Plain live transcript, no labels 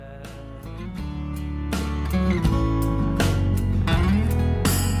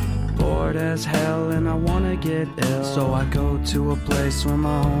as hell and I wanna get ill. So I go to a place where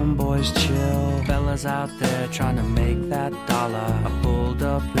my homeboys chill. Fellas out there trying to make that dollar. I pulled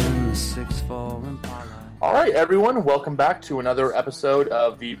up in the 6'4" Impala. All right, everyone, welcome back to another episode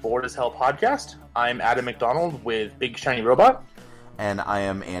of the Bored as Hell podcast. I'm Adam McDonald with Big Shiny Robot. And I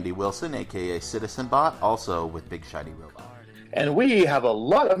am Andy Wilson, aka Citizen Bot, also with Big Shiny Robot. And we have a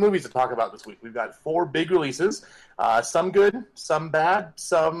lot of movies to talk about this week. We've got 4 big releases, some good, some bad,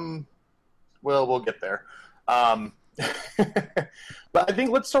 some, well, we'll get there. But I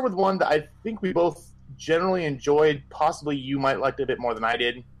think let's start with one that I think we both generally enjoyed. Possibly you might like it a bit more than I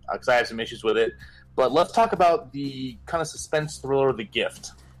did, because I have some issues with it. But let's talk about the kind of suspense thriller, The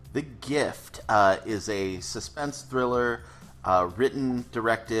Gift. The Gift is a suspense thriller written,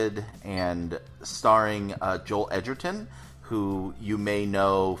 directed, and starring Joel Edgerton, who you may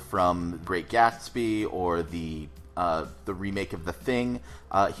know from Great Gatsby or the remake of The Thing.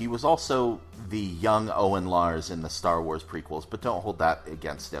 He was also the young Owen Lars in the Star Wars prequels, but don't hold that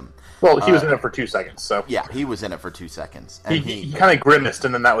against him. Well, he was in it for 2 seconds, so... Yeah, he was in it for 2 seconds. And he kind of grimaced,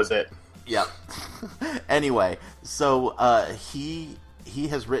 and then that was it. Yep. Anyway, so he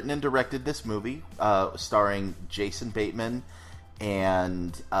has written and directed this movie, starring Jason Bateman,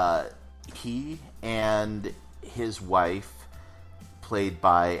 and he and his wife, played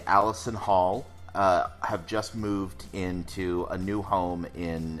by Allison Hall, have just moved into a new home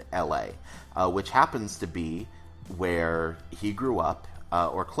in LA, which happens to be where he grew up,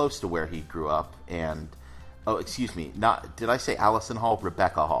 or close to where he grew up. And did I say Allison Hall?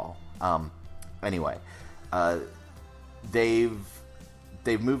 Rebecca Hall. Anyway, they've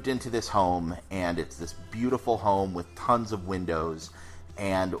moved into this home, and it's this beautiful home with tons of windows.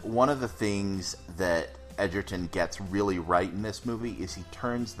 And one of the things that Edgerton gets really right in this movie is he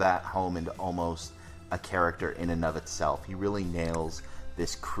turns that home into almost a character in and of itself. He really nails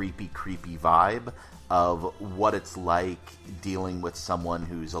this creepy vibe of what it's like dealing with someone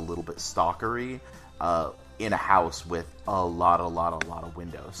who's a little bit stalkery in a house with a lot of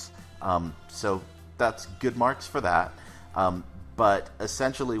windows. So that's good marks for that. But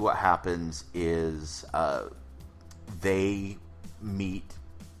essentially what happens is they meet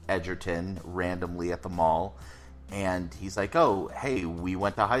Edgerton randomly at the mall, and he's like, oh, hey, we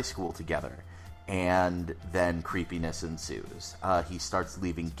went to high school together. And then creepiness ensues. He starts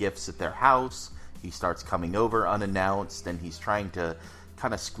leaving gifts at their house. He starts coming over unannounced, and he's trying to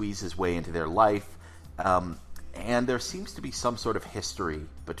kind of squeeze his way into their life. And there seems to be some sort of history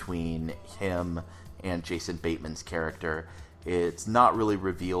between him and Jason Bateman's character. It's not really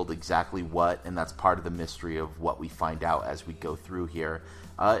revealed exactly what, and that's part of the mystery of what we find out as we go through here.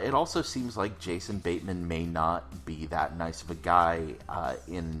 It also seems like Jason Bateman may not be that nice of a guy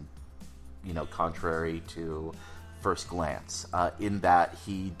contrary to first glance, in that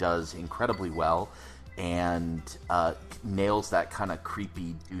he does incredibly well and nails that kind of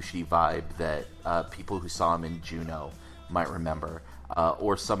creepy, douchey vibe that people who saw him in Juno might remember,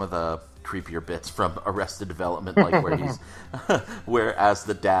 or some of the creepier bits from Arrested Development, like where he's, where as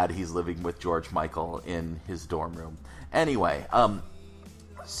the dad he's living with George Michael in his dorm room. Anyway,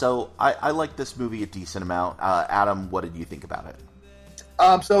 so I like this movie a decent amount. Adam, what did you think about it?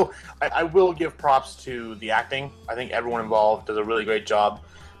 So I will give props to the acting. I think everyone involved does a really great job,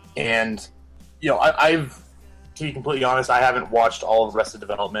 and I've, to be completely honest, I haven't watched all of Arrested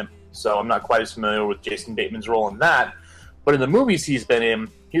Development, so I'm not quite as familiar with Jason Bateman's role in that. But in the movies he's been in,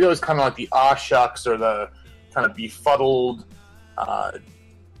 he's always kind of like the aw shucks or the kind of befuddled,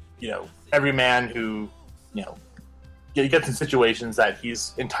 everyman who, gets in situations that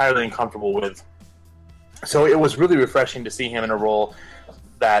he's entirely uncomfortable with. So it was really refreshing to see him in a role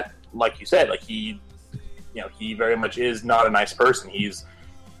that, like you said, like he very much is not a nice person. He's,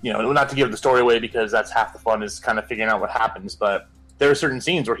 not to give the story away because that's half the fun is kind of figuring out what happens, but there are certain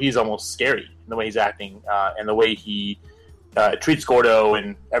scenes where he's almost scary in the way he's acting and the way he treats Gordo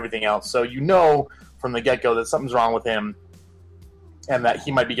and everything else. So from the get-go that something's wrong with him and that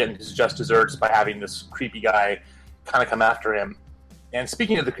he might be getting his just desserts by having this creepy guy kind of come after him. And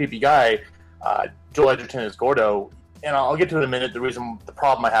speaking of the creepy guy, Joel Edgerton as Gordo, and I'll get to it in a minute, the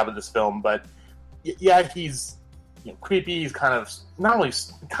problem I have with this film, but yeah, he's creepy, he's kind of, not only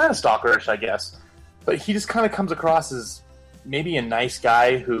kind of stalkerish, I guess, but he just kind of comes across as maybe a nice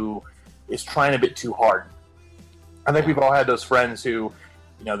guy who is trying a bit too hard. I think we've all had those friends who,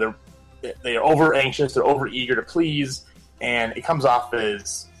 they're over anxious, they're over eager to please, and it comes off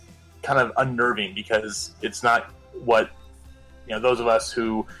as kind of unnerving because it's not what, those of us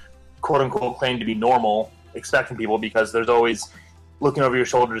who quote unquote claim to be normal expecting people, because there's always looking over your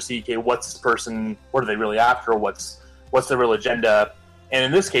shoulder to see, okay, what's this person, what are they really after, what's their real agenda, And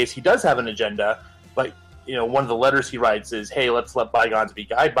in this case, he does have an agenda, but one of the letters he writes is, "Hey, let's let bygones be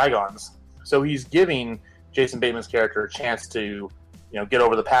bygones." So he's giving Jason Bateman's character a chance to, get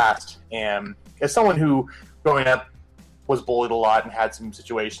over the past. And as someone who, growing up, was bullied a lot and had some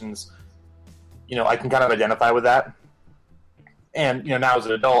situations, I can kind of identify with that. And now as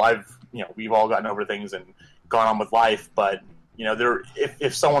an adult, we've all gotten over things and gone on with life. But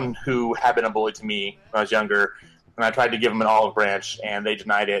if someone who had been a bully to me when I was younger, and I tried to give them an olive branch and they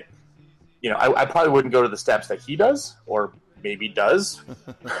denied it, I probably wouldn't go to the steps that he does, or maybe does.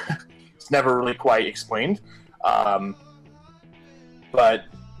 It's never really quite explained. But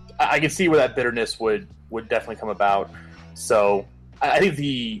I can see where that bitterness would definitely come about. So I think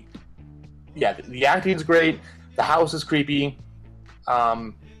the acting's great. The house is creepy.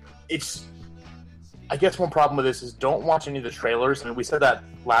 I guess one problem with this is don't watch any of the trailers. I mean, we said that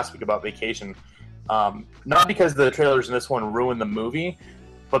last week about Vacation. Not because the trailers in this one ruin the movie,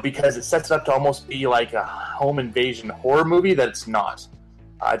 but because it sets it up to almost be like a home invasion horror movie that it's not.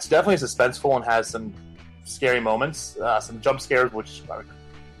 It's definitely suspenseful and has some scary moments, some jump scares, which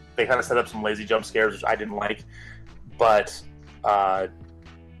they kind of set up some lazy jump scares, which I didn't like. But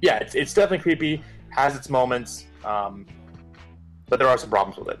it's definitely creepy, has its moments, but there are some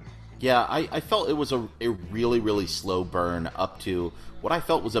problems with it. Yeah, I felt it was a really, really slow burn up to what I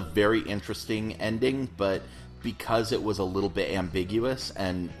felt was a very interesting ending, but because it was a little bit ambiguous,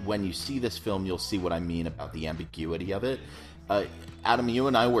 and when you see this film, you'll see what I mean about the ambiguity of it. Adam, you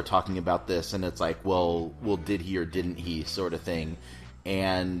and I were talking about this, and it's like, well, did he or didn't he sort of thing.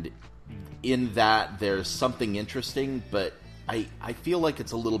 And in that, there's something interesting, but I feel like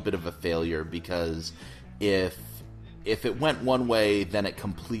it's a little bit of a failure, because if it went one way, then it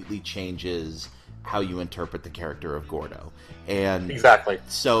completely changes how you interpret the character of Gordo. And exactly.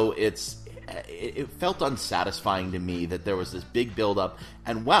 So it felt unsatisfying to me that there was this big build-up,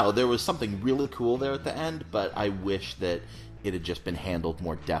 and wow, there was something really cool there at the end, but I wish that it had just been handled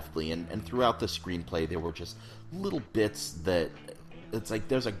more deftly. And throughout the screenplay, there were just little bits that it's like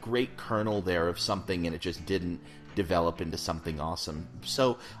there's a great kernel there of something, and it just didn't develop into something awesome.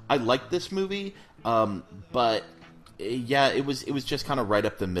 So I liked this movie, but yeah, it was just kind of right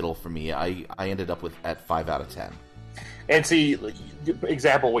up the middle for me. I ended up at 5 out of 10. And see,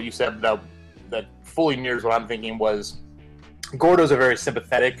 example, what you said that fully mirrors what I'm thinking was Gordo's a very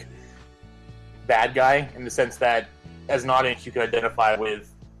sympathetic bad guy in the sense that as an audience you can identify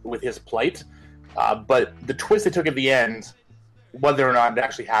with his plight. But the twist they took at the end, whether or not it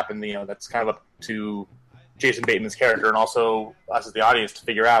actually happened, that's kind of up to Jason Bateman's character and also us as the audience to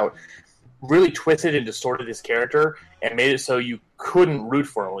figure out, really twisted and distorted his character and made it so you couldn't root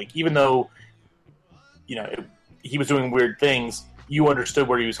for him. Like, even though, he was doing weird things, you understood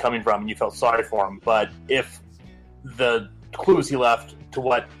where he was coming from and you felt sorry for him. But if the clues he left to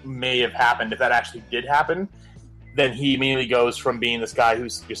what may have happened, if that actually did happen, then he immediately goes from being this guy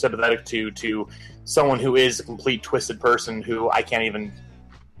who's you're sympathetic to someone who is a complete twisted person who I can't even,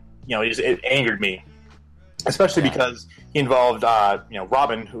 it angered me. Especially because he involved,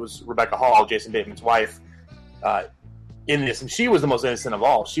 Robin, who was Rebecca Hall, Jason Bateman's wife, in this, and she was the most innocent of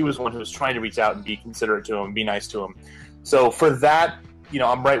all. She was the one who was trying to reach out and be considerate to him, and be nice to him. So for that,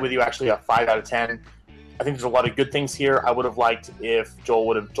 I'm right with you. Actually, a 5 out of 10. I think there's a lot of good things here. I would have liked if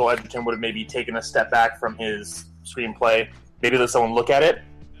Joel Edgerton would have maybe taken a step back from his screenplay, maybe let someone look at it,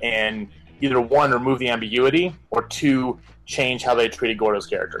 and either one, remove the ambiguity, or two, change how they treated Gordo's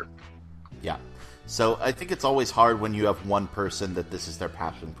character. Yeah. So I think it's always hard when you have one person that this is their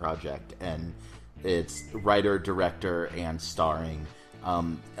passion project, and it's writer, director, and starring.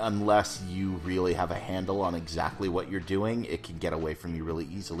 Unless you really have a handle on exactly what you're doing, it can get away from you really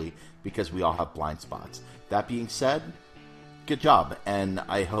easily, because we all have blind spots. That being said, good job, and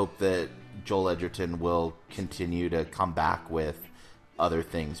I hope that Joel Edgerton will continue to come back with other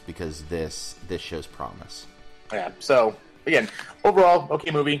things, because this shows promise. Yeah, so again, overall, okay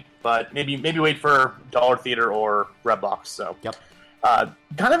movie, but maybe wait for Dollar Theater or Redbox. So, yep.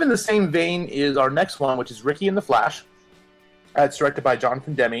 Kind of in the same vein is our next one, which is Ricky and the Flash. It's directed by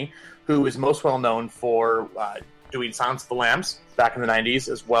Jonathan Demme, who is most well known for doing Silence of the Lambs back in the 90s,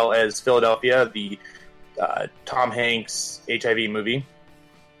 as well as Philadelphia, the Tom Hanks HIV movie.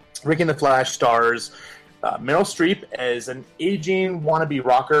 Ricky and the Flash stars Meryl Streep as an aging wannabe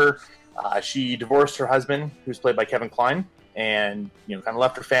rocker. She divorced her husband, who's played by Kevin Kline, and kind of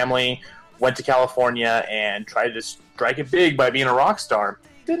left her family, went to California, and tried to strike it big by being a rock star.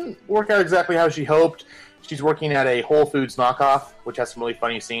 Didn't work out exactly how she hoped. She's working at a Whole Foods knockoff, which has some really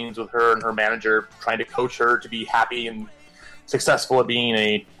funny scenes with her and her manager trying to coach her to be happy and successful at being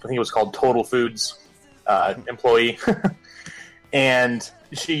I think it was called Total Foods employee. and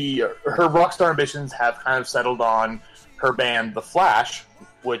her rock star ambitions have kind of settled on her band, The Flash,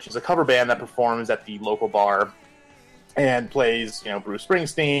 which is a cover band that performs at the local bar and plays, Bruce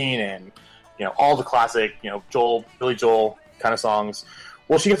Springsteen and, all the classic, Billy Joel kind of songs.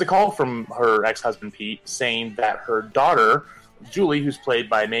 Well, she gets a call from her ex-husband, Pete, saying that her daughter, Julie, who's played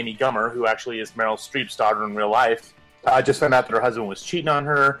by Mamie Gummer, who actually is Meryl Streep's daughter in real life, just found out that her husband was cheating on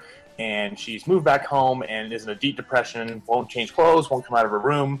her, and she's moved back home and is in a deep depression, won't change clothes, won't come out of her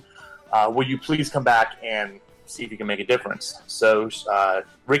room. Will you please come back and see if you can make a difference? So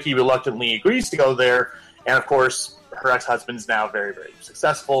Ricky reluctantly agrees to go there, and of course, her ex-husband's now very, very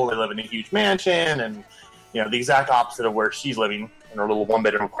successful. They live in a huge mansion, and the exact opposite of where she's living in her little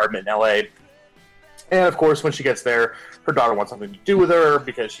one-bedroom apartment in L.A. And of course, when she gets there, her daughter wants something to do with her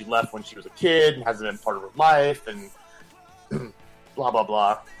because she left when she was a kid and hasn't been part of her life, and blah, blah,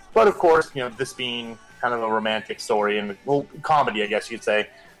 blah. But of course, this being kind of a romantic story and comedy, I guess you'd say,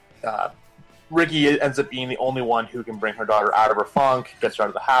 Ricky ends up being the only one who can bring her daughter out of her funk, gets her out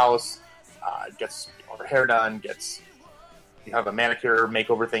of the house, gets her hair done, gets a manicure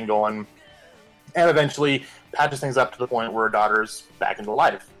makeover thing going, and eventually patches things up to the point where her daughter's back into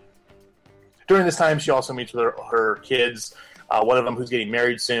life. During this time, she also meets with her kids, one of them who's getting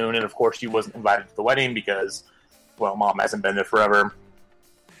married soon, and of course she wasn't invited to the wedding because, well, mom hasn't been there forever.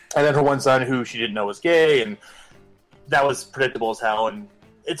 And then her one son, who she didn't know was gay, and that was predictable as hell. And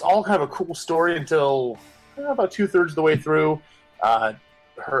it's all kind of a cool story until about 2/3 of the way through.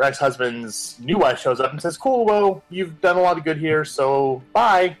 Her ex-husband's new wife shows up and says, "Cool, well, you've done a lot of good here, so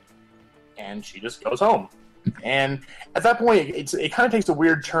bye." And she just goes home. And at that point, it kind of takes a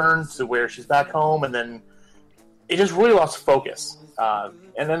weird turn to where she's back home, and then it just really lost focus.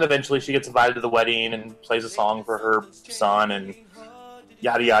 And then eventually she gets invited to the wedding and plays a song for her son, and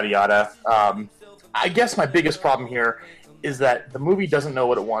yada, yada, yada. I guess my biggest problem here is that the movie doesn't know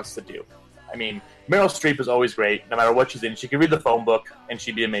what it wants to do. I mean, Meryl Streep is always great, no matter what she's in. She could read the phone book, and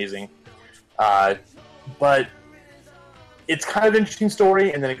she'd be amazing. But it's kind of an interesting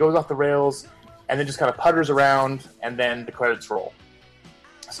story, and then it goes off the rails, and then just kind of putters around, and then the credits roll.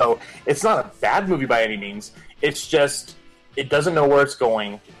 So it's not a bad movie by any means. It's just, it doesn't know where it's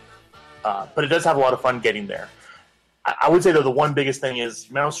going, but it does have a lot of fun getting there. I would say, though, the one biggest thing is,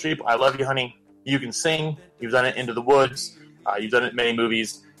 Meryl Streep, I love you, honey. You can sing. You've done it Into the Woods. You've done it in many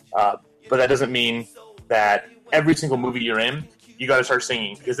movies. But that doesn't mean that every single movie you're in, you got to start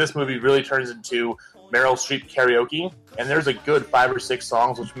singing. Because this movie really turns into Meryl Streep karaoke. And there's a good 5 or 6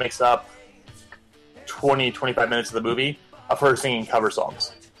 songs, which makes up 20, 25 minutes of the movie, of her singing cover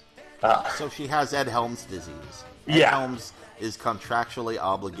songs. So she has Ed Helms disease. Ed Helms is contractually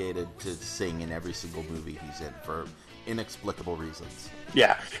obligated to sing in every single movie he's in for inexplicable reasons.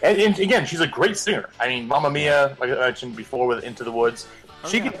 Yeah, and again, she's a great singer. I mean, Mamma Mia, like I mentioned before with Into the Woods,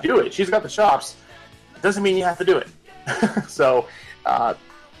 she can do it. She's got the chops. Doesn't mean you have to do it. So,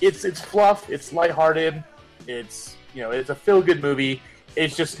 it's fluff. It's lighthearted. It's a feel-good movie.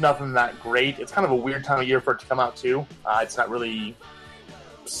 It's just nothing that great. It's kind of a weird time of year for it to come out too. It's not really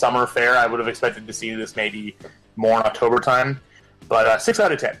summer fare. I would have expected to see this maybe more in October time. But 6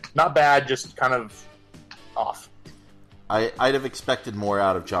 out of 10, not bad. Just kind of off. I'd have expected more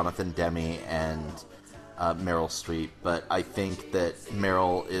out of Jonathan Demme and Meryl Streep, but I think that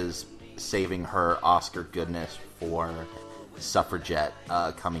Meryl is saving her Oscar goodness for Suffragette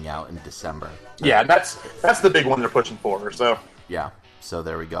coming out in December. Yeah, that's the big one they're pushing for. So yeah, so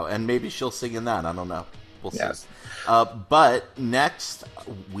there we go, and maybe she'll sing in that. I don't know. We'll see. Yes. But next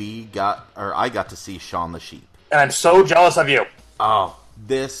I got to see Shaun the Sheep, and I'm so jealous of you. Oh,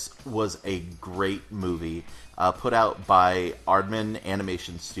 this was a great movie. Put out by Aardman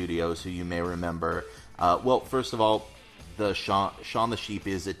Animation Studios, who you may remember. Well, first of all, the Shaun the Sheep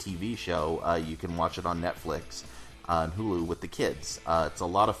is a TV show. You can watch it on Netflix on Hulu with the kids. It's a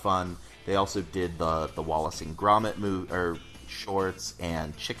lot of fun. They also did the Wallace and Gromit shorts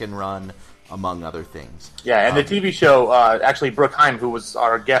and Chicken Run, among other things. Yeah, and the TV show, actually, Brooke Heim, who was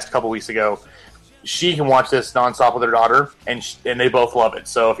our guest a couple weeks ago, she can watch this nonstop with her daughter, and they both love it.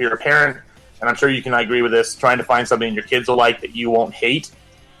 So if you're a parent, and I'm sure you can agree with this, trying to find something your kids will like that you won't hate,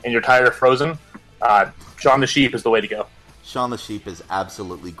 and you're tired of Frozen, Shaun the Sheep is the way to go. Shaun the Sheep is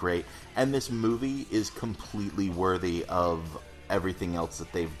absolutely great, and this movie is completely worthy of everything else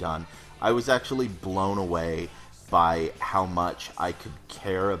that they've done. I was actually blown away by how much I could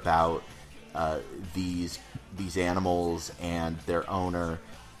care about these animals and their owner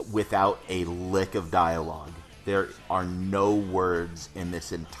without a lick of dialogue. There are no words in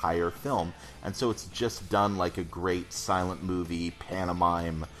this entire film, and so it's just done like a great silent movie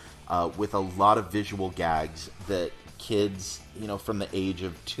pantomime with a lot of visual gags that kids, from the age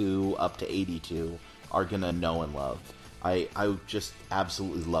of 2 up to 82 are going to know and love. I just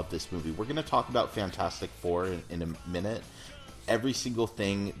absolutely love this movie. We're going to talk about Fantastic Four in a minute. Every single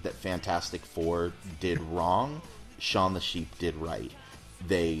thing that Fantastic Four did wrong, Shaun the Sheep did right.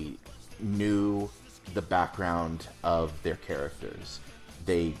 They knew the background of their characters.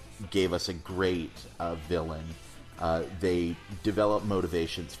 They gave us a great villain. They developed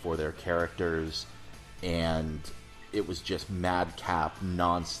motivations for their characters, and it was just madcap,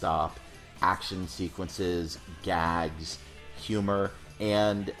 nonstop action sequences, gags, humor,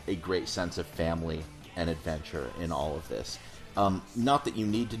 and a great sense of family and adventure in all of this. Not that you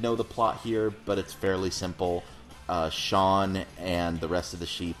need to know the plot here, but it's fairly simple. Shaun and the rest of the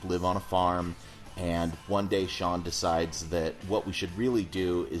sheep live on a farm, and one day Shaun decides that what we should really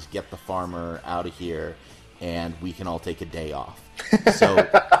do is get the farmer out of here, and we can all take a day off. So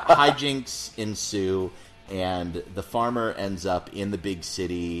hijinks ensue, and the farmer ends up in the big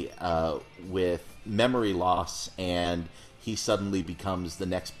city with memory loss, and he suddenly becomes the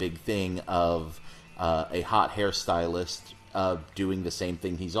next big thing of a hot hairstylist doing the same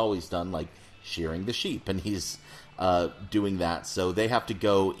thing he's always done, like shearing the sheep, and he's doing that. So they have to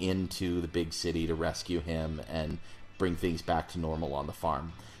go into the big city to rescue him and bring things back to normal on the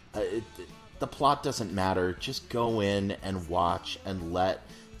farm. The plot doesn't matter. Just go in and watch and let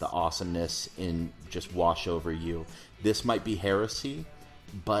the awesomeness in just wash over you. This might be heresy,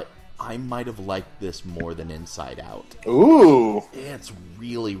 but I might have liked this more than Inside Out. Ooh! It's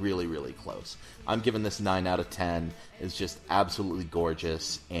really, really, really close. I'm giving this 9 out of 10. It's just absolutely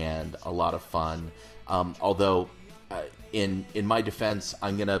gorgeous and a lot of fun. Although, in my defense,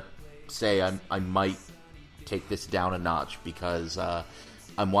 I'm going to say I might take this down a notch because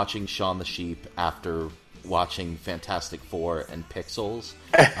I'm watching Shaun the Sheep after watching Fantastic Four and Pixels,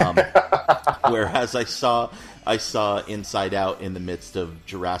 whereas I saw Inside Out in the midst of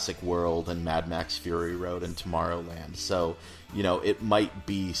Jurassic World and Mad Max Fury Road and Tomorrowland. So, it might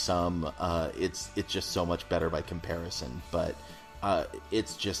be some. It's just so much better by comparison, but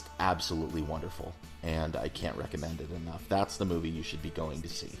it's just absolutely wonderful, and I can't recommend it enough. That's the movie you should be going to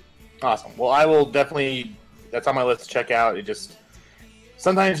see. Awesome. Well, I will definitely. That's on my list to check out. It just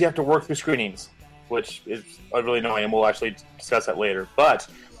sometimes you have to work through screenings, which is really annoying, and we'll actually discuss that later. But,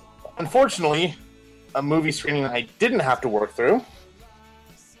 unfortunately, a movie screening I didn't have to work through.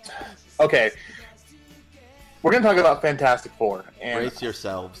 Okay. We're going to talk about Fantastic Four. And brace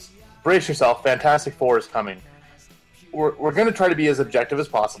yourselves. Brace yourself. Fantastic Four is coming. We're going to try to be as objective as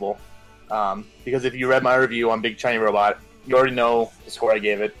possible, because if you read my review on Big Shiny Robot, you already know the score I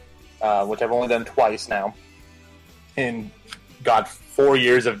gave it, which I've only done twice now. And, God, 4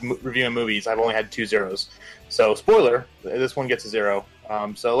 years of reviewing movies, I've only had 2 zeros. So, spoiler, this one gets a 0.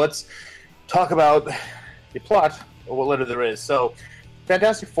 So let's talk about the plot, or what little there is. So,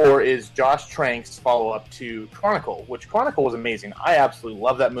 Fantastic Four is Josh Trank's follow-up to Chronicle, which Chronicle was amazing. I absolutely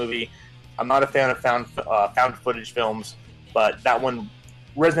love that movie. I'm not a fan of found footage films, but that one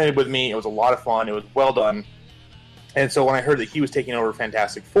resonated with me. It was a lot of fun. It was well done. And so when I heard that he was taking over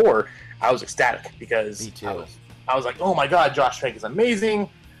Fantastic Four, I was ecstatic because me too. I was like, oh my god, Josh Trank is amazing.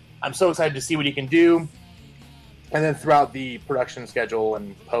 I'm so excited to see what he can do. And then throughout the production schedule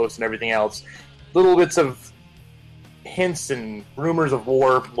and post and everything else, little bits of hints and rumors of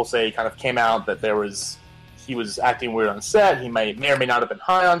war, we'll say, kind of came out that he was acting weird on set. He may or may not have been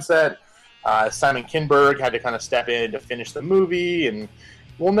high on set. Simon Kinberg had to kind of step in to finish the movie, and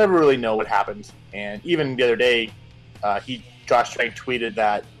we'll never really know what happened. And even the other day, Josh Trank tweeted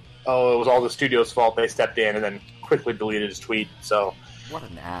that, it was all the studio's fault. They stepped in and then quickly deleted his tweet. So what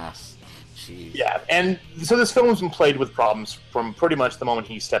an ass. Jeez. Yeah, and so this film has been plagued with problems from pretty much the moment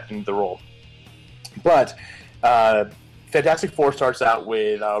he stepped into the role. But Fantastic Four starts out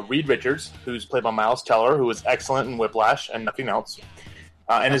with Reed Richards, who's played by Miles Teller, who was excellent in Whiplash and nothing else.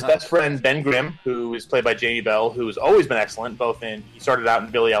 And his best friend, Ben Grimm, who is played by Jamie Bell, who has always been excellent, he started out in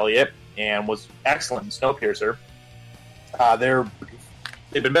Billy Elliot and was excellent in Snowpiercer.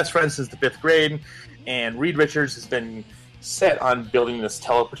 They've been best friends since the 5th grade, and Reed Richards has been set on building this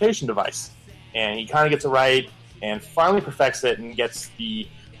teleportation device. And he kind of gets it right, and finally perfects it, and gets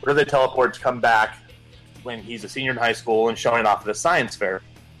whatever they teleport to come back when he's a senior in high school and showing it off at a science fair.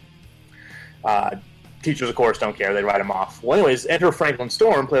 Teachers, of course, don't care. They write him off. Well, anyways, enter Franklin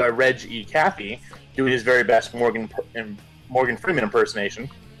Storm, played by Reg E. Caffey, doing his very best Morgan Freeman impersonation,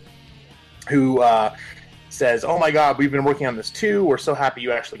 who says, oh my god, we've been working on this too. We're so happy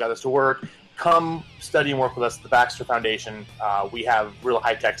you actually got this to work. Come study and work with us at the Baxter Foundation. We have real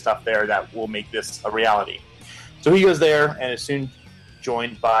high-tech stuff there that will make this a reality. So he goes there, and as soon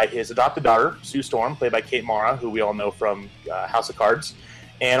joined by his adopted daughter, Sue Storm, played by Kate Mara, who we all know from House of Cards,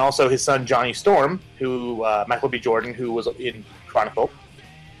 and also his son, Johnny Storm, who Michael B. Jordan, who was in Chronicle.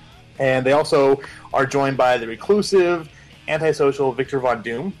 And they also are joined by the reclusive, antisocial Victor Von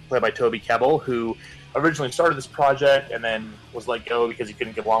Doom, played by Toby Kebbell, who originally started this project and then was let go because he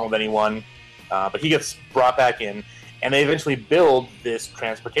couldn't get along with anyone. But he gets brought back in, and they eventually build this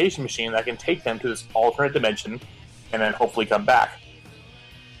transportation machine that can take them to this alternate dimension and then hopefully come back.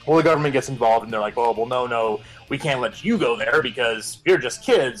 Well, the government gets involved, and they're like, well, no, we can't let you go there because you're just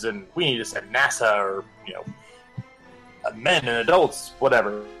kids, and we need to send NASA or, men and adults,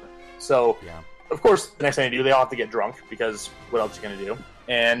 whatever. So, Of course, the next thing they do, they all have to get drunk, because what else are you going to do?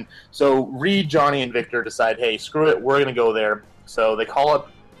 And so Reed, Johnny, and Victor decide, hey, screw it, we're going to go there. So they call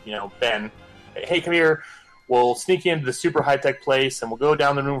up, Ben, hey, come here, we'll sneak into the super high-tech place, and we'll go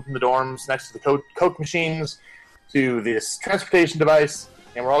down the room from the dorms next to the Coke machines to this transportation device,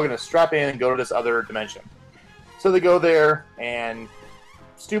 and we're all going to strap in and go to this other dimension. So they go there, and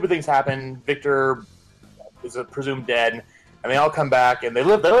stupid things happen. Victor is presumed dead, and they all come back, and they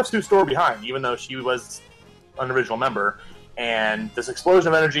left Sue Storm behind, even though she was an original member. And this explosion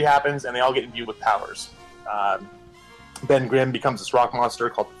of energy happens, and they all get imbued with powers. Ben Grimm becomes this rock monster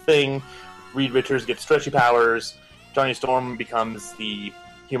called the Thing. Reed Richards gets stretchy powers. Johnny Storm becomes the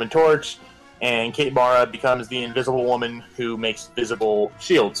Human Torch. And Kate Mara becomes the Invisible Woman who makes visible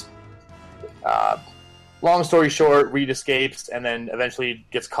shields. Long story short, Reed escapes and then eventually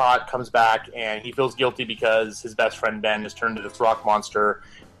gets caught, comes back, and he feels guilty because his best friend Ben is turned into this rock monster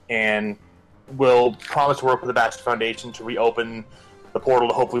and will promise to work with the Baxter Foundation to reopen the portal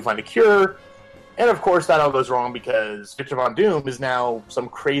to hopefully find a cure. And of course, that all goes wrong because Victor Von Doom is now some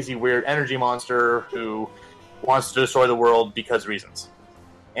crazy, weird energy monster who wants to destroy the world because reasons.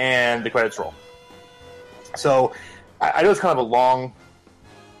 And the credits roll. So, I know it's kind of a long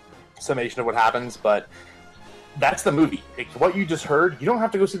summation of what happens, but that's the movie. What you just heard, you don't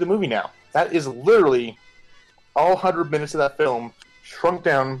have to go see the movie now. That is literally all 100 minutes of that film shrunk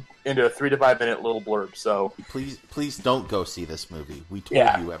down into a 3 to 5 minute little blurb. So please don't go see this movie. We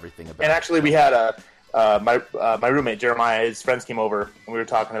told you everything about it. And actually, we had my roommate Jeremiah. His friends came over and we were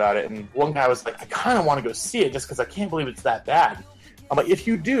talking about it. And one guy was like, "I kind of want to go see it just because I can't believe it's that bad." I'm like, "If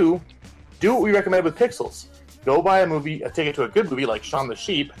you do what we recommend with Pixels. Go buy a ticket to a good movie like Shaun the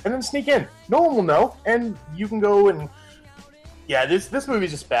Sheep, and then sneak in. No one will know, and you can go and... Yeah, this movie's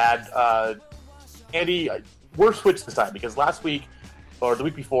just bad. Andy, we're switched this time, because last week, or the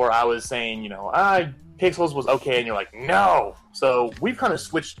week before, I was saying, Pixels was okay, and you're like, no! So, we've kind of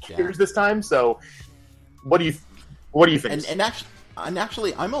switched gears this time, so what do you think? And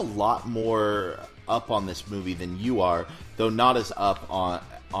actually, I'm a lot more up on this movie than you are, though not as up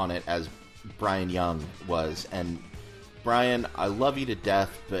on it as Brian Young was. And Brian, I love you to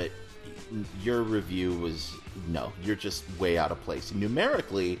death, but your review was no, you're just way out of place.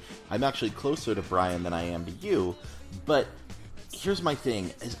 Numerically, I'm actually closer to Brian than I am to you, but here's my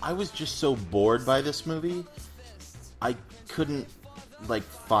thing, is I was just so bored by this movie, I couldn't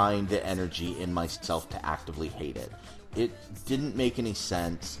find the energy in myself to actively hate it. It didn't make any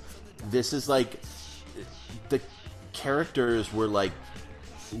sense. This is the characters were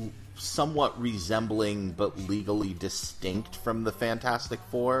somewhat resembling but legally distinct from the Fantastic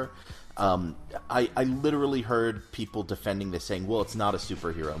Four. I literally heard people defending this saying, well, it's not a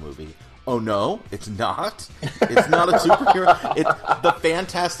superhero movie. Oh no, it's not? It's not a superhero? It's the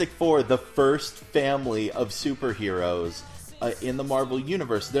Fantastic Four, the first family of superheroes in the Marvel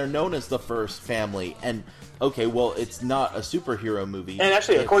Universe. They're known as the first family, and okay, well, it's not a superhero movie. And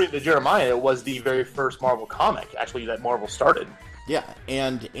actually, according to Jeremiah, it was the very first Marvel comic, actually, that Marvel started. Yeah,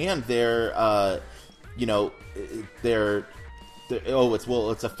 and they're,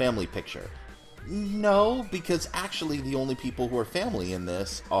 it's a family picture. No, because actually the only people who are family in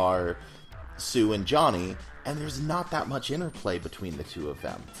this are Sue and Johnny, and there's not that much interplay between the two of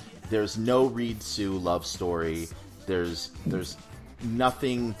them. There's no Reed-Sue love story. There's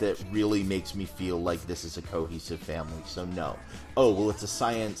nothing that really makes me feel like this is a cohesive family, so no. Oh, well, it's a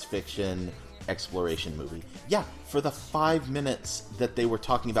science fiction exploration movie. Yeah, for the 5 minutes that they were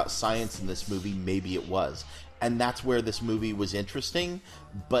talking about science in this movie, maybe it was. And that's where this movie was interesting,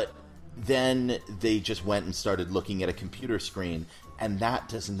 but then they just went and started looking at a computer screen, and that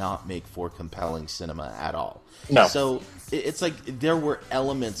does not make for compelling cinema at all. No. So it's there were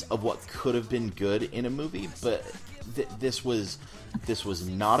elements of what could have been good in a movie, but this was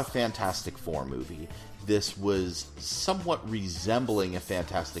not a Fantastic Four movie. This was somewhat resembling a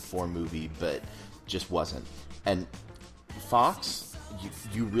Fantastic Four movie, but just wasn't. And Fox,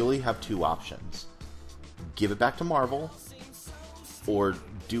 you really have two options. Give it back to Marvel, or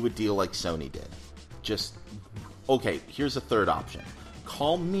do a deal like Sony did. Just, okay, here's a third option.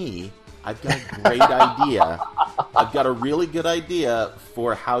 Call me. I've got a great idea. I've got a really good idea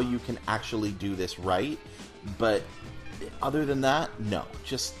for how you can actually do this right. But other than that, no.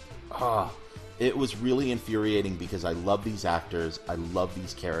 Just, it was really infuriating because I love these actors. I love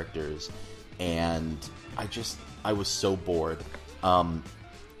these characters. And I was so bored.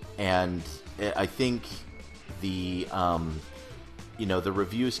 And I think the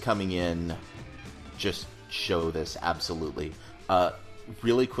reviews coming in just show this absolutely.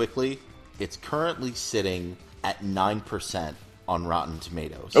 Really quickly, it's currently sitting at 9% on Rotten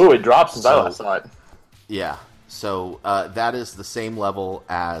Tomatoes. Oh, it dropped since I last saw it. Yeah, so that is the same level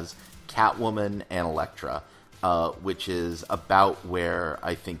as Catwoman and Elektra, which is about where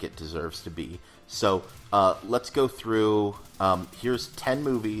I think it deserves to be. So let's go through. Here's 10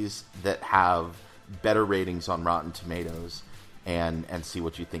 movies that have better ratings on Rotten Tomatoes, and see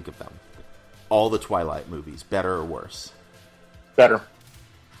what you think of them. All the Twilight movies, better or worse? Better.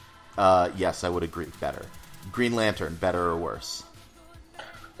 Yes, I would agree. Better. Green Lantern, better or worse?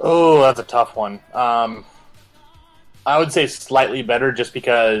 Oh, that's a tough one. I would say slightly better, just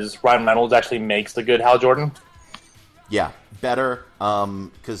because Ryan Reynolds actually makes the good Hal Jordan. Yeah, better,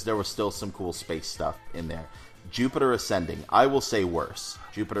 because there was still some cool space stuff in there. Jupiter Ascending, I will say worse.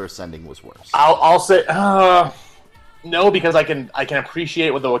 Jupiter Ascending was worse. I'll say no, because I can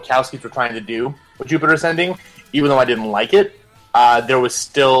appreciate what the Wachowskis were trying to do with Jupiter Ascending, even though I didn't like it. There was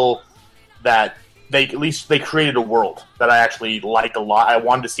still that they created a world that I actually liked a lot. I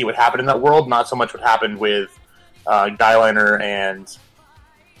wanted to see what happened in that world, not so much what happened with Guyliner and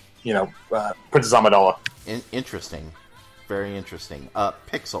Princess Amidala. Interesting, very interesting.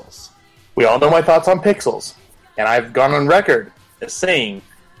 Pixels. We all know my thoughts on Pixels, and I've gone on record as saying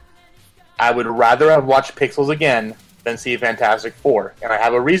I would rather have watched Pixels again than see Fantastic Four, and I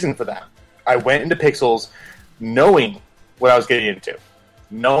have a reason for that. I went into Pixels knowing what I was getting into,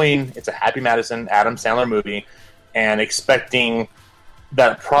 knowing it's a Happy Madison, Adam Sandler movie, and expecting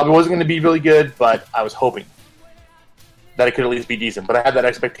that it probably wasn't going to be really good, but I was hoping that it could at least be decent. But I had that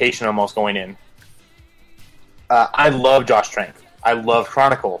expectation almost going in. I love Josh Trank. I love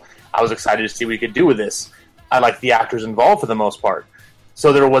Chronicle. I was excited to see what he could do with this. I like the actors involved for the most part.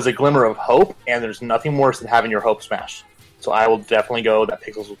 So there was a glimmer of hope, and there's nothing worse than having your hope smashed. So I will definitely go that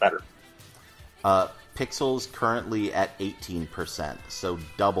Pixels was better. Pixels currently at 18%, so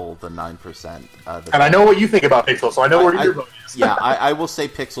double the 9%. And I know what you think about Pixels, so I know where your vote is. Yeah, I will say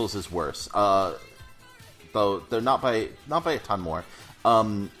Pixels is worse, though they're not by a ton more.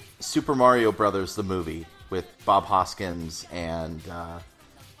 Super Mario Brothers, the movie with Bob Hoskins and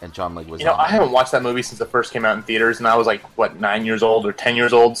John Leguizamo. I haven't watched that movie since it first came out in theaters, and I was 9 years old or 10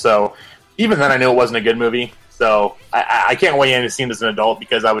 years old. So even then, I knew it wasn't a good movie. So I can't weigh in to see it as an adult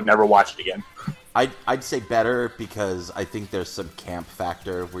because I would never watch it again. I'd say better because I think there's some camp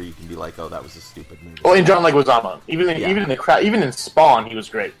factor where you can be like, oh, that was a stupid movie. Well, in John Leguizamo, even in Spawn, he was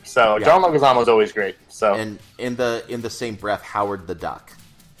great. So yeah. John Leguizamo is always great. So and in the same breath, Howard the Duck.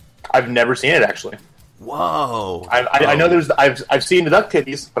 I've never seen it actually. Whoa! I know I've seen the Duck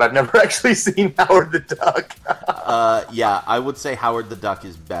titties, but I've never actually seen Howard the Duck. Yeah, I would say Howard the Duck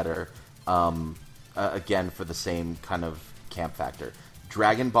is better. Again, for the same kind of camp factor.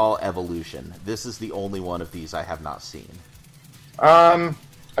 Dragon Ball Evolution. This is the only one of these I have not seen. I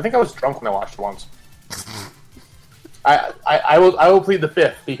think I was drunk when I watched it once. I will plead the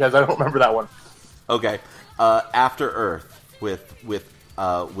fifth because I don't remember that one. Okay. After Earth with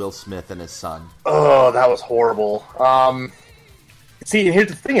Will Smith and his son. Oh, that was horrible. See, here's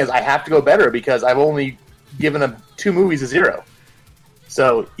the thing is, I have to go better because I've only given 2 movies a 0.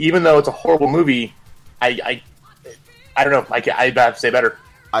 So even though it's a horrible movie, I don't know. I have to say better.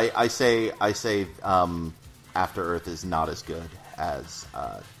 I say After Earth is not as good as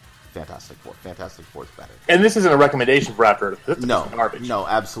Fantastic Four. Fantastic Four is better. And this isn't a recommendation for After Earth. No, garbage. No,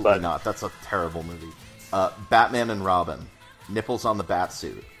 absolutely not. That's a terrible movie. Batman and Robin. Nipples on the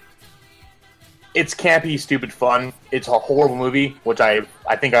Batsuit. It's campy, stupid fun. It's a horrible movie, which I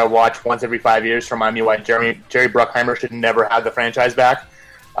think I watch once every 5 years to remind me why Jerry Bruckheimer should never have the franchise back.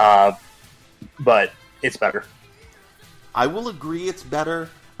 But it's better. I will agree it's better,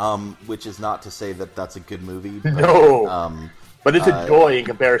 which is not to say that that's a good movie. But, no, but it's a joy in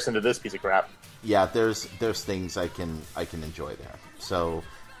comparison to this piece of crap. Yeah, there's things I can enjoy there. So,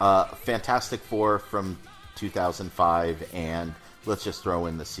 Fantastic Four from 2005, and let's just throw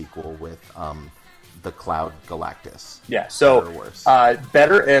in the sequel with the Cloud Galactus. Yeah, so better, or worse?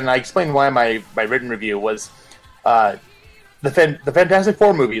 Better, and I explained why my written review was the Fantastic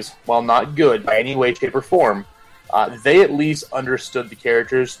Four movies, while not good by any way, shape, or form, they at least understood the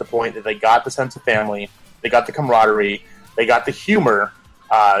characters to the point that they got the sense of family, they got the camaraderie, they got the humor.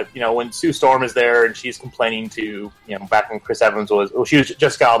 When Sue Storm is there and she's complaining to, back when Chris Evans she was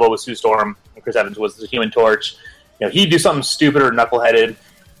Jessica Alba was Sue Storm and Chris Evans was the Human Torch. He'd do something stupid or knuckleheaded,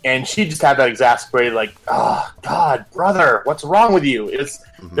 and she just had that exasperated, like, oh, God, brother, what's wrong with you?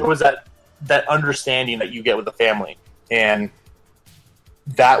 There was that understanding that you get with the family. And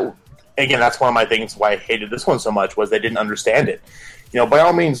that, again, that's one of my things why I hated this one so much, was they didn't understand it. By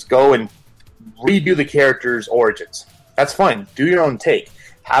all means, go and redo the characters' origins. That's fine. Do your own take.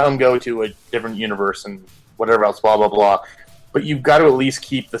 Have them go to a different universe and whatever else, blah, blah, blah. But you've got to at least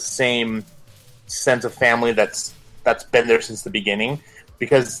keep the same sense of family that's been there since the beginning,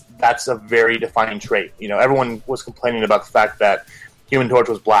 because that's a very defining trait. Everyone was complaining about the fact that Human Torch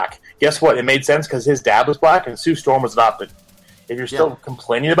was black. Guess what? It made sense because his dad was black and Sue Storm was adopted. If you're still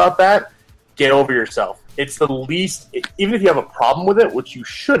complaining about that, get over yourself. It's the least, even if you have a problem with it, which you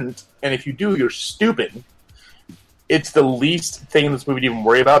shouldn't, and if you do, you're stupid, it's the least thing in this movie to even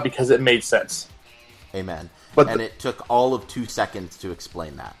worry about because it made sense. Amen. And it took all of 2 seconds to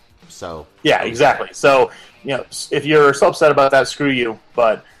explain that. So yeah, exactly. So, if you're so upset about that, screw you.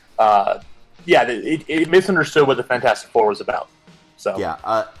 But, it misunderstood what the Fantastic Four was about. So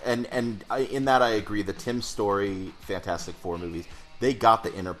yeah, and in that I agree. The Tim Story Fantastic Four movies, they got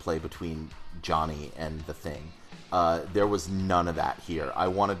the interplay between Johnny and the Thing. There was none of that here. I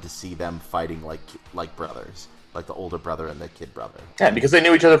wanted to see them fighting like brothers, like the older brother and the kid brother. Yeah, because they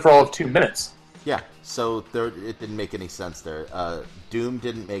knew each other for all of 2 minutes. Yeah, so it didn't make any sense there. Doom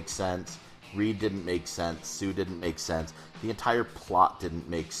didn't make sense. Reed didn't make sense. Sue didn't make sense. The entire plot didn't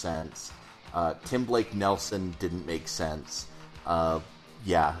make sense. Tim Blake Nelson didn't make sense. But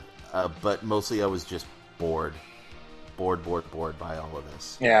mostly I was just bored by all of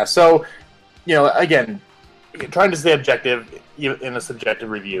this. Yeah, so, again, trying to stay objective in a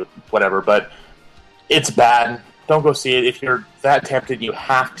subjective review, whatever, but it's bad. Don't go see it. If you're that tempted, you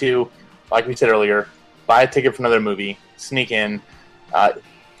have to, like we said earlier, buy a ticket for another movie, sneak in.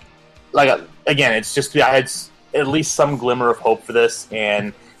 Again, it's just, I had at least some glimmer of hope for this,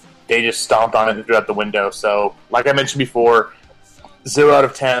 and they just stomped on it and threw it out the window. So, like I mentioned before, 0 out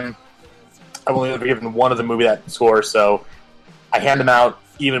of 10. I've only ever given one of the movie that score, so I hand them out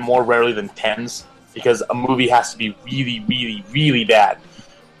even more rarely than 10s, because a movie has to be really, really, really bad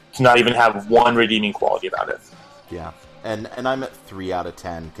to not even have one redeeming quality about it. Yeah, and I'm at 3 out of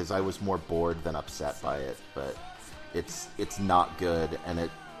 10 because I was more bored than upset by it, but it's not good, and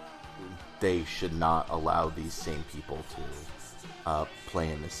they should not allow these same people to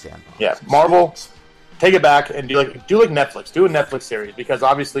play in this sandbox. Yeah, Marvel, take it back and do like Netflix. Do a Netflix series, because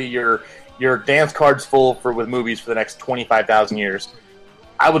obviously your dance card's full with movies for the next 25,000 years.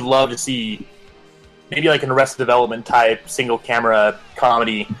 I would love to see maybe like an Arrested Development type single camera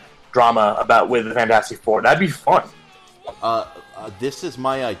comedy drama with the Fantastic Four. That'd be fun. This is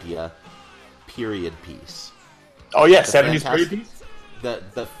my idea. Period piece. Oh yeah, 70s period piece.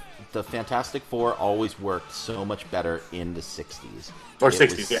 The Fantastic Four always worked so much better in the 60s. Or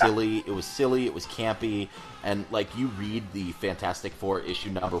 60s, yeah. It was silly, it was campy, and, you read the Fantastic Four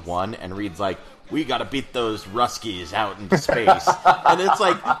issue number 1, and Reed's like, we gotta beat those Ruskies out into space. And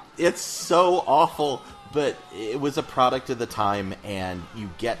it's so awful, but it was a product of the time, and you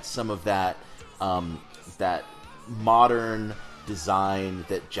get some of that, that modern design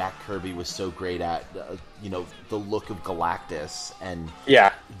that Jack Kirby was so great at, the look of Galactus, and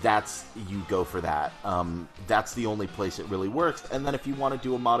you go for that. That's the only place it really works. And then if you want to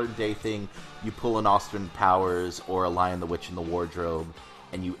do a modern day thing, you pull an Austin Powers or a Lion, the Witch, and the Wardrobe,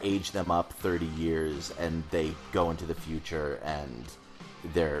 and you age them up 30 years, and they go into the future, and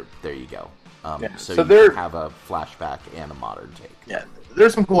there you go. So you can have a flashback and a modern take. Yeah,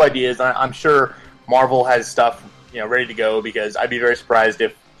 there's some cool ideas. I'm sure Marvel has stuff ready to go, because I'd be very surprised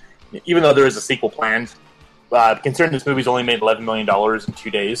if, even though there is a sequel planned, considering this movie's only made $11 million in 2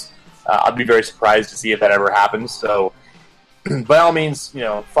 days, I'd be very surprised to see if that ever happens. So, by all means,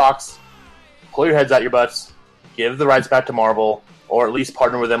 Fox, pull your heads out your butts, give the rights back to Marvel, or at least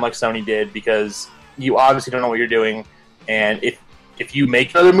partner with them like Sony did, because you obviously don't know what you're doing, and if you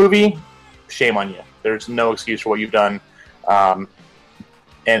make another movie, shame on you. There's no excuse for what you've done. And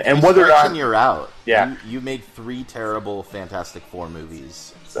whether or not you're out, you made 3 terrible Fantastic Four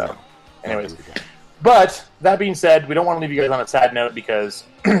movies. So, anyways, but that being said, we don't want to leave you guys on a sad note, because,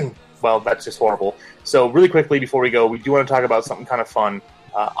 well, that's just horrible. So, really quickly before we go, we do want to talk about something kind of fun.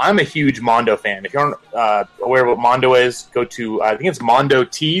 I'm a huge Mondo fan. If you aren't aware of what Mondo is, go to I think it's Mondo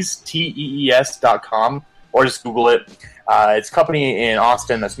Tees.com, or just Google it. It's a company in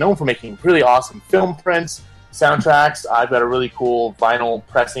Austin that's known for making really awesome film prints, soundtracks. I've got a really cool vinyl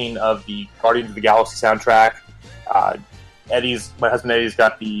pressing of the Guardians of the Galaxy soundtrack. My husband Eddie's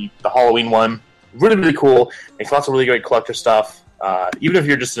got the Halloween one. Really, really cool. Makes lots of really great collector stuff. Even if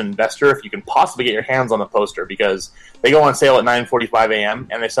you're just an investor, if you can possibly get your hands on the poster, because they go on sale at 9:45 a.m.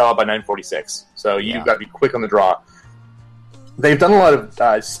 and they sell out by 9:46. So you've got to be quick on the draw. They've done a lot of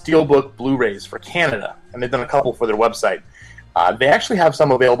Steelbook Blu-rays for Canada, and they've done a couple for their website. They actually have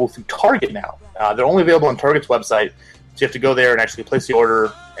some available through Target now. They're only available on Target's website, so you have to go there and actually place the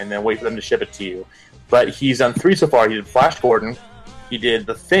order and then wait for them to ship it to you. But he's done 3 so far. He did Flash Gordon, he did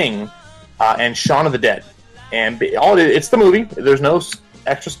The Thing, and Shaun of the Dead. And it's the movie. There's no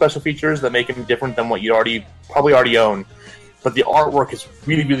extra special features that make him different than what you probably already own. But the artwork is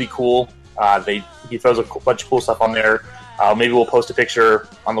really, really cool. He throws a bunch of cool stuff on there. Maybe we'll post a picture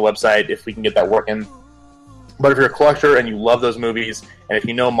on the website if we can get that working. But if you're a collector and you love those movies, and if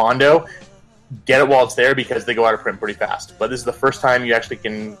you know Mondo, get it while it's there, because they go out of print pretty fast. But this is the first time you actually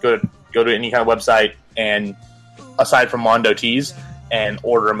can go to any kind of website and, aside from Mondo Tees, and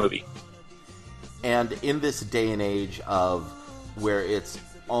order a movie. And in this day and age of where it's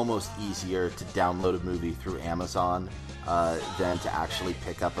almost easier to download a movie through Amazon than to actually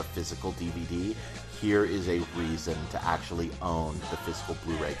pick up a physical DVD, here is a reason to actually own the physical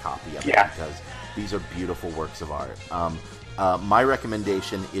Blu-ray copy of it, because these are beautiful works of art. My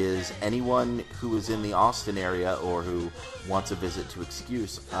recommendation is anyone who is in the Austin area or who wants a visit to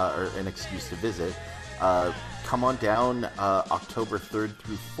an excuse to visit, come on down October 3rd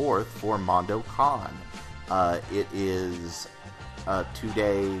through 4th for Mondo Con. It is a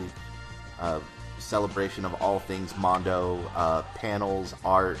 2-day celebration of all things Mondo, panels,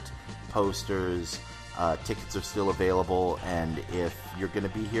 art, posters. Tickets are still available, and if you're going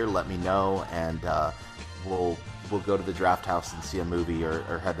to be here, let me know, and we'll go to the Draft House and see a movie,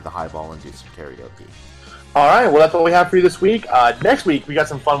 or head to the Highball and do some karaoke. All right, well, that's what we have for you this week. Next week, we got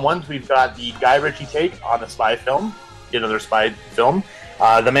some fun ones. We've got the Guy Ritchie take on the spy film, another spy film,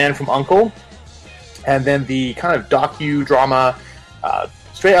 The Man from U.N.C.L.E., and then the kind of docudrama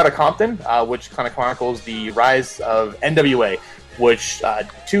Straight Outta Compton, which kind of chronicles the rise of NWA, which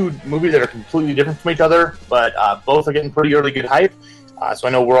 2 movies that are completely different from each other, but both are getting pretty early good hype. So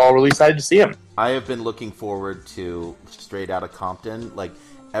I know we're all really excited to see them. I have been looking forward to Straight Outta Compton,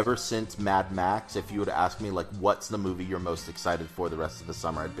 ever since Mad Max. If you would ask me, what's the movie you're most excited for the rest of the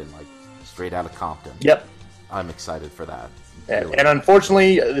summer, I'd been Straight Outta Compton. Yep. I'm excited for that. Really. And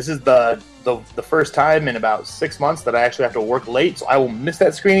unfortunately, this is the first time in about 6 months that I actually have to work late, so I will miss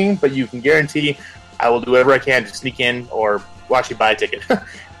that screening, but you can guarantee I will do whatever I can to sneak in or actually buy a ticket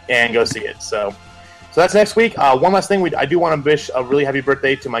and go see it. So that's next week. One last thing, I do want to wish a really happy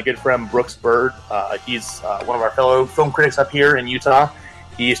birthday to my good friend Brooks Bird. He's one of our fellow film critics up here in Utah.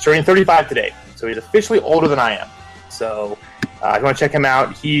 He's turning 35 today, so he's officially older than I am. So if you want to check him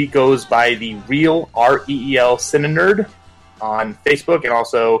out, he goes by the Real REEL Cinenerd on Facebook and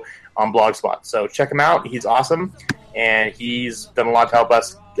also on Blogspot. So check him out. He's awesome, and he's done a lot to help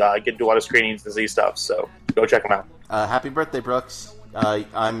us get into a lot of screenings and see stuff. So go check him out. Happy birthday, Brooks.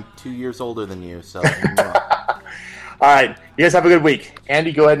 I'm 2 years older than you, so... All right. You guys have a good week.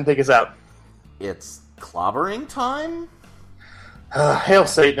 Andy, go ahead and take us out. It's clobbering time? Hail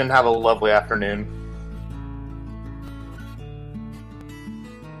Satan and have a lovely afternoon.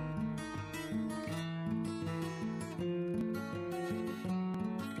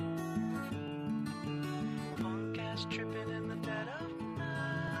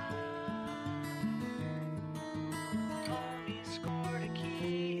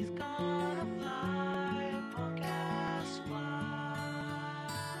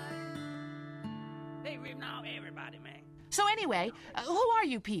 So anyway, who are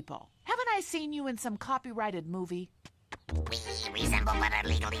you people? Haven't I seen you in some copyrighted movie? We resemble but are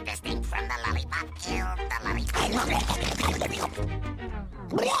legally distinct from the lollipop. Kill the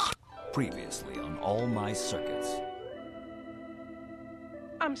lollipop. Previously on All My Circuits.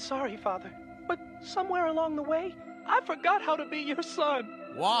 I'm sorry, Father, but somewhere along the way, I forgot how to be your son.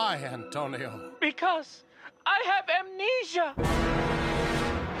 Why, Antonio? Because I have amnesia.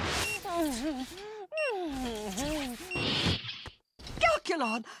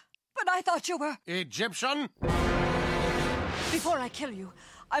 Calculon! But I thought you were... Egyptian? Before I kill you,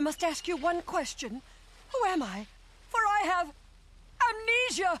 I must ask you one question. Who am I? For I have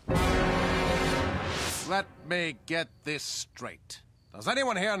amnesia! Let me get this straight. Does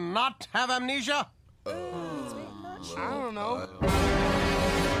anyone here not have amnesia? I don't know.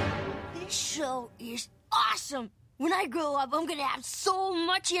 This show is awesome. When I grow up, I'm gonna have so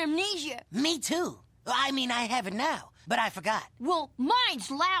much amnesia. Me too. I mean, I have it now. but I forgot. Well,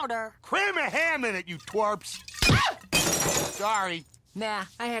 mine's louder. Cram a ham in it, you twerps. Sorry. Nah,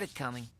 I had it coming.